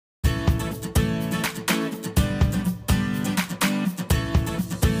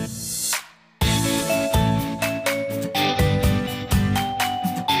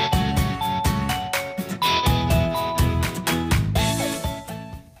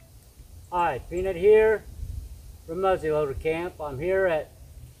Hi, Peanut here from Muzzleloader Camp. I'm here at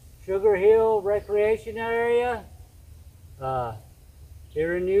Sugar Hill Recreation Area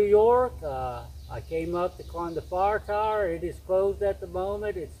here in New York. I came up to climb the Firetower. It is closed at the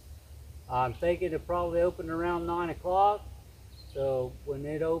moment. I'm thinking it'll probably open around 9 o'clock. So when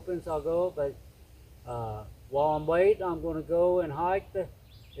it opens, I'll go. But while I'm waiting, I'm going to go and hike the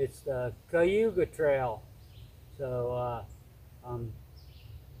Cayuga Trail. So I'm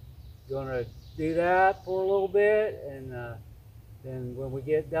going to do that for a little bit, and then when we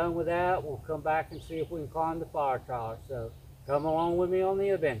get done with that, we'll come back and see if we can climb the Firetower. So come along with me on the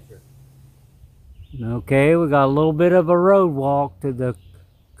adventure. Okay, we got a little bit of a road walk to the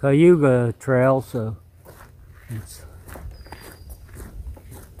Cayuga Trail, so it's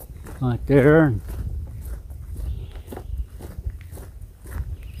right there.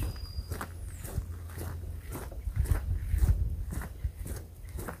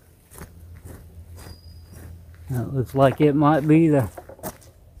 It looks like it might be the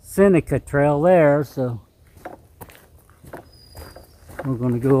Seneca Trail there, so we're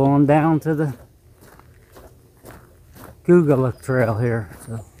going to go on down to the Cayuga Trail here.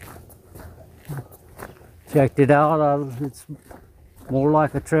 So checked it out. It's more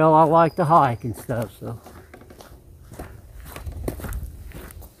like a trail I like to hike and stuff. So.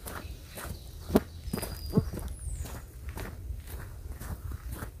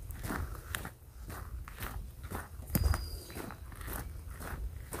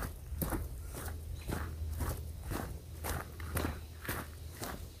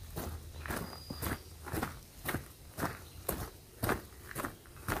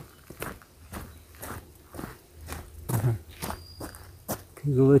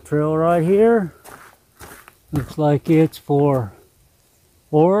 Cayuga Trail right here. Looks like it's for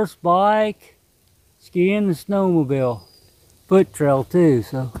horse, bike, skiing, and snowmobile. Foot trail too,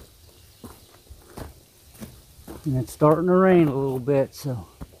 so. And it's starting to rain a little bit, so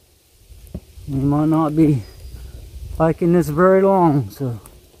we might not be hiking this very long. So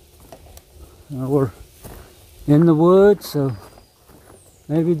we're in the woods, so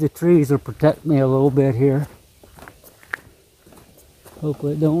maybe the trees will protect me a little bit here.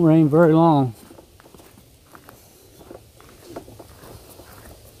 Hopefully it don't rain very long.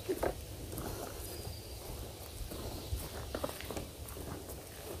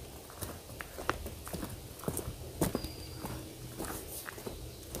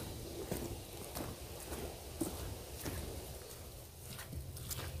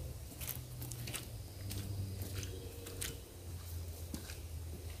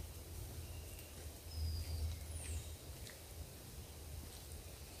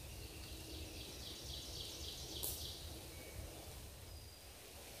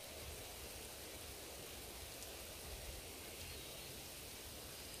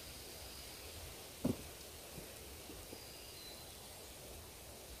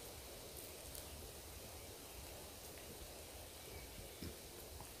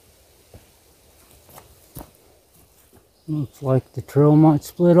 Looks like the trail might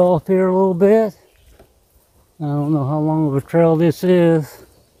split off here a little bit. I don't know how long of a trail this is.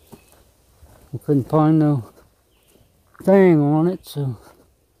 I couldn't find no thing on it, so.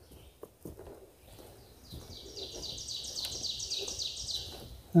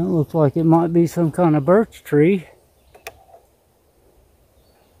 That looks like it might be some kind of birch tree.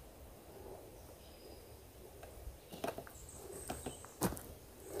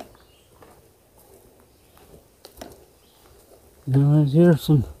 Now here's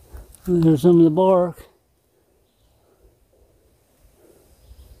some of the bark.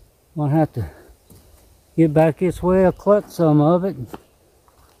 Might have to get back this way. I'll collect some of it and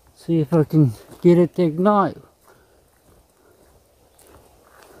see if I can get it to ignite.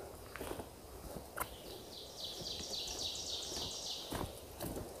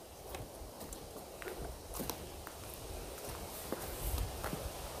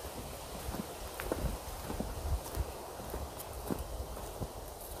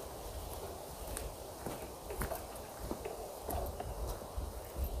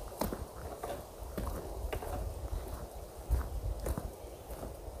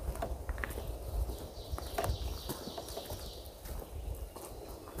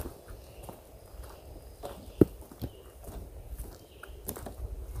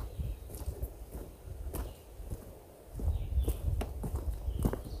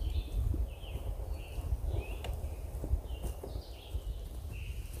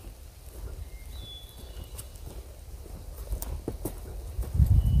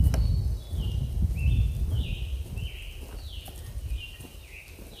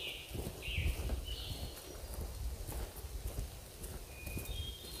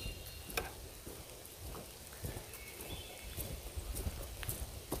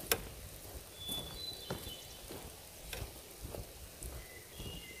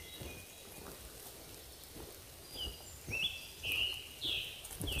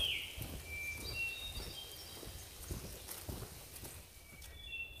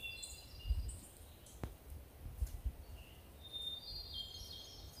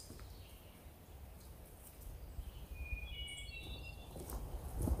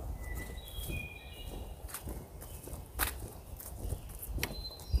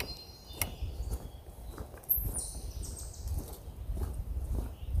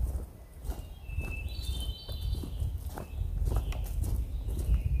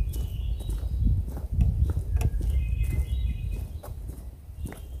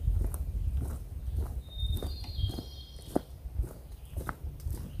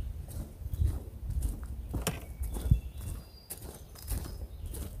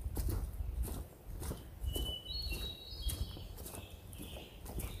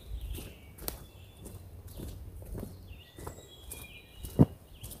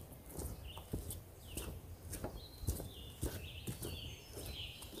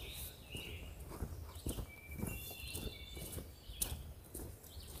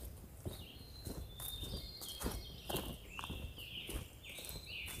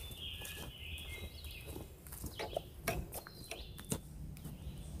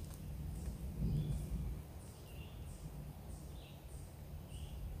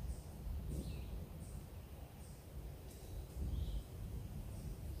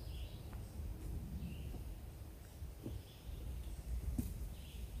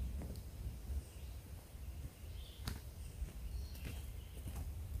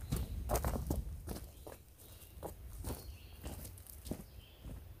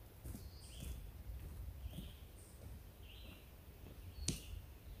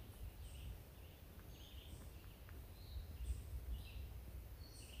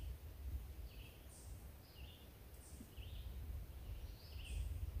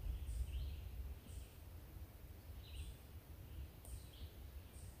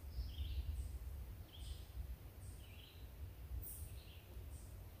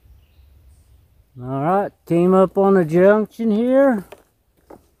 Alright, came up on a junction here.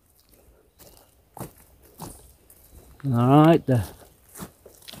 Alright, the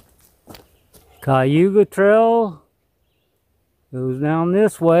Cayuga Trail goes down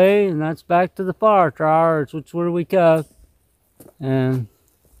this way, and that's back to the Firetower, which is where we go. And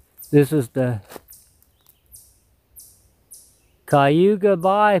this is the Cayuga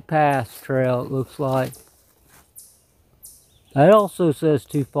Bypass Trail, it looks like. That also says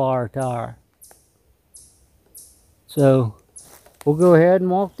to Firetower. So we'll go ahead and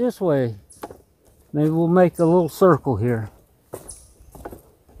walk this way. Maybe we'll make a little circle here.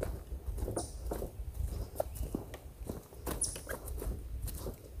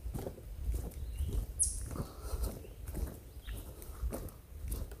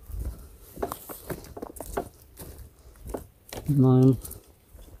 Mine.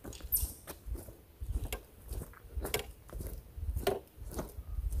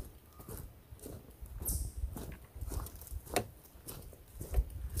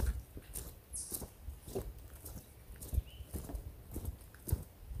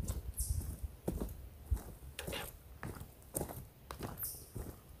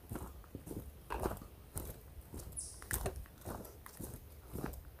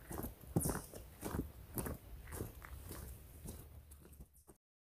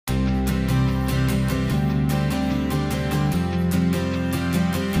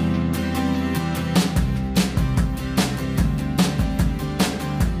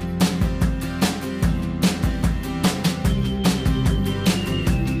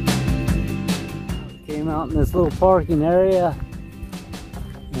 Out in this little parking area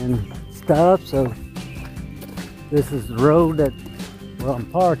and stuff, so this is the road that I'm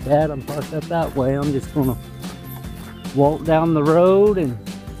parked at. I'm parked up that way. I'm just gonna walk down the road and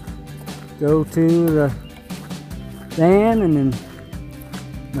go to the van, and then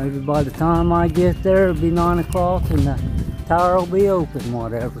maybe by the time I get there it'll be 9 o'clock and the tower will be open,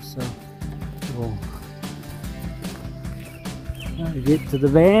 whatever. So we'll get to the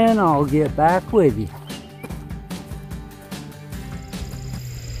van. I'll get back with you.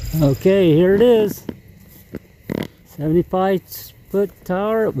 Okay, here it is. 75-foot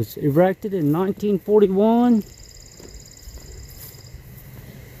tower. It was erected in 1941.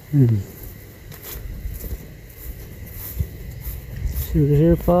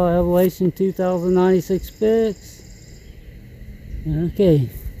 Sugar Fall elevation 2,096 feet. Okay.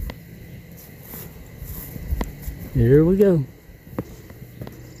 Here we go.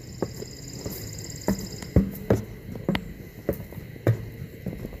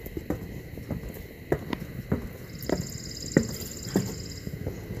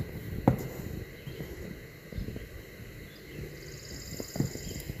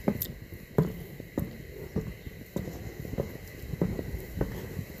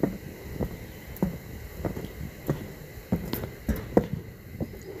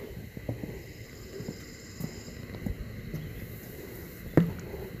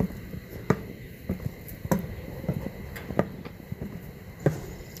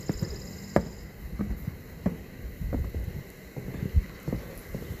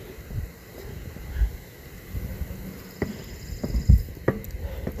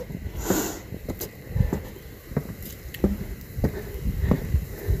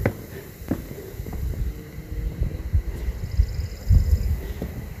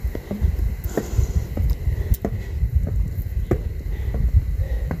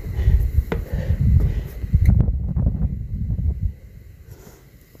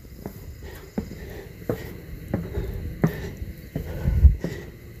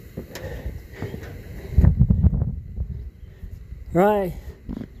 Right,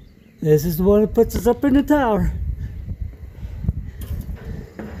 this is the one that puts us up in the tower.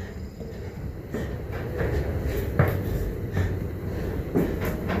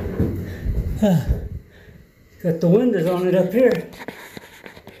 Got the windows on it up here.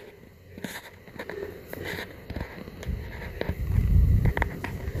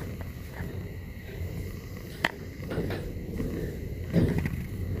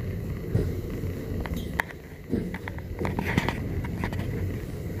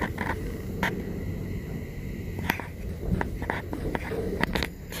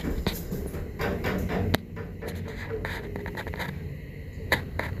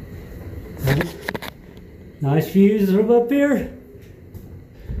 Nice views from up here.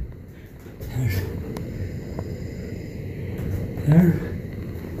 There.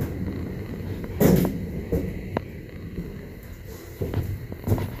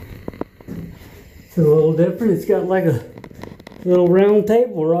 It's a little different. It's got like a little round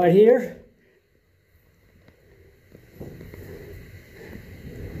table right here.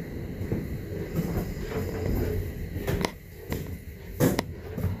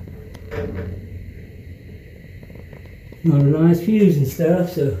 lot of nice views and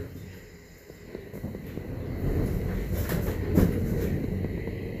stuff. So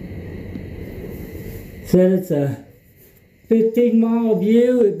said it's a 15-mile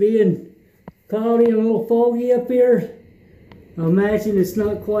view. It being cloudy and a little foggy up here, I imagine it's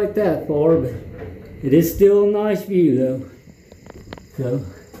not quite that far, but it is still a nice view though. So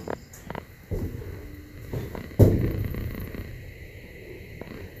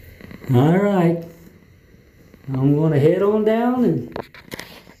all right, I'm going to head on down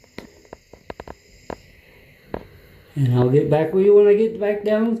and I'll get back with you when I get back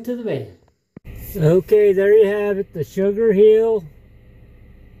down to the van. Okay, there you have it, the Sugar Hill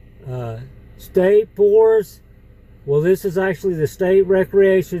State Forest. Well, this is actually the state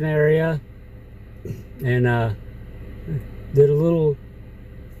recreation area, and did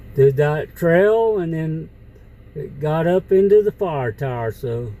that trail, and then it got up into the Firetower.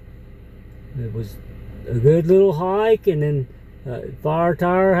 So it was a good little hike, and then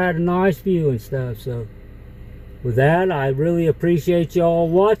Firetower had a nice view and stuff. So with that, I really appreciate y'all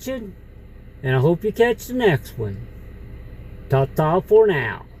watching, and I hope you catch the next one. Ta-ta for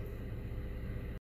now.